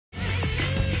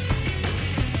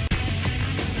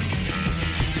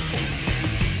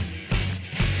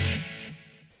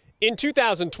In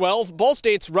 2012, Ball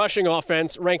State's rushing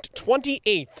offense ranked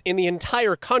 28th in the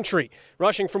entire country,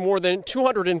 rushing for more than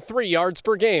 203 yards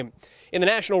per game. In the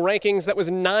national rankings, that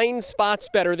was 9 spots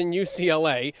better than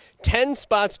UCLA, 10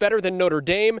 spots better than Notre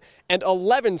Dame, and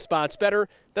 11 spots better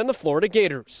than the Florida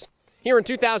Gators. Here in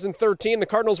 2013, the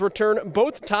Cardinals return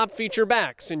both top feature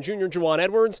backs in junior Juwan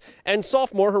Edwards and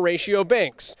sophomore Horatio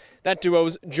Banks. That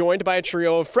duo's joined by a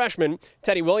trio of freshmen,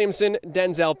 Teddy Williamson,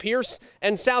 Denzel Pierce,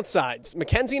 and Southside's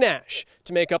Mackenzie Nash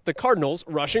to make up the Cardinals'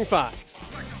 rushing five.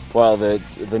 Well, the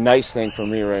nice thing for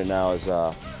me right now is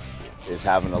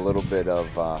having a little bit of,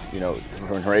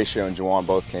 when Horatio and Juwan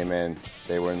both came in,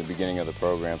 they were in the beginning of the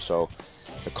program, so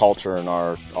the culture in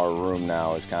our room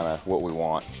now is kind of what we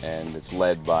want, and it's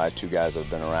led by two guys that have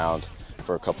been around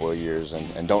for a couple of years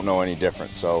and don't know any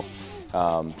different. So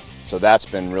that's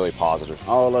been really positive.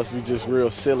 All of us, we just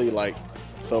real silly, like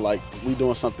we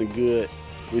doing something good,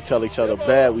 we tell each other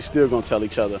bad, we still gonna tell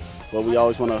each other, but we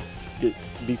always want to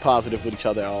be positive with each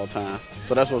other at all times.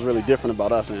 So that's what's really different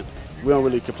about us, and we don't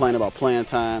really complain about playing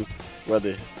time,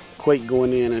 whether Quake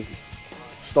going in and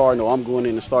starting or I'm going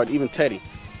in and starting, even Teddy.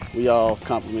 We all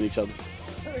compliment each other.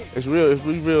 It's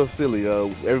real silly.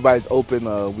 Everybody's open.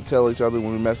 We tell each other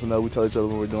when we're messing up. We tell each other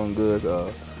when we're doing good.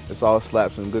 It's all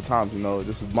slaps and good times.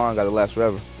 This bond got to last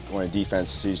forever. When a defense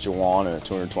sees Juwan and a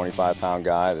 225-pound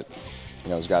guy that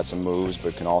has got some moves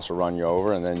but can also run you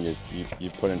over, and then you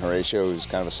put in Horatio, who's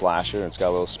kind of a slasher and it's got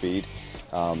a little speed.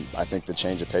 I think the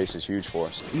change of pace is huge for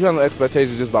us. You have no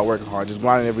expectations just by working hard, just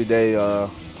grinding every day.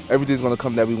 Everything's going to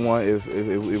come that we want if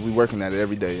we're working at it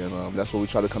every day, and that's what we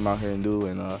try to come out here and do.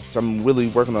 And so I'm really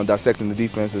working on dissecting the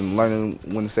defense and learning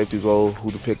when the safeties roll,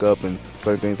 who to pick up, and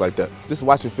certain things like that. Just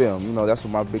watching film, that's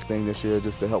what my big thing this year,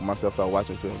 just to help myself out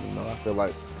watching film. I feel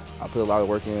like I put a lot of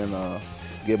work in,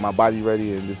 get my body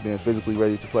ready, and just being physically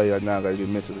ready to play. Right now, I got to get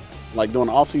mentally. Like during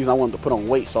the offseason, I wanted to put on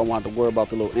weight, so I wanted to worry about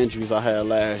the little injuries I had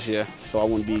last year, so I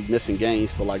wouldn't be missing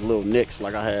games for like little nicks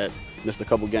like I had missed a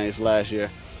couple games last year.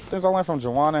 Things I learned from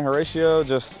Juwan and Horatio,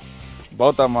 just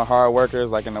both of them are hard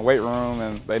workers, like in the weight room,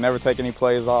 and they never take any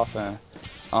plays off, and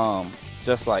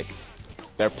just like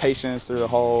their patience through the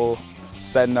whole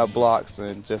setting up blocks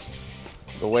and just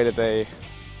the way that they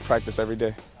practice every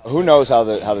day. Who knows how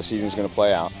the season's going to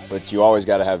play out, but you always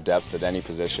got to have depth at any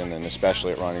position, and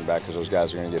especially at running back, because those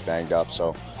guys are going to get banged up.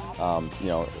 So,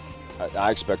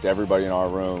 I expect everybody in our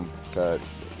room to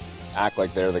act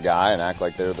like they're the guy and act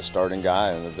like they're the starting guy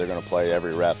and that they're going to play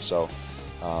every rep. So,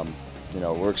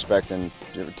 we're expecting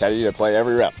Teddy to play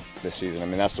every rep this season. I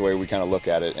mean, that's the way we kind of look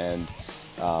at it. And,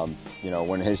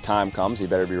 when his time comes, he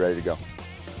better be ready to go.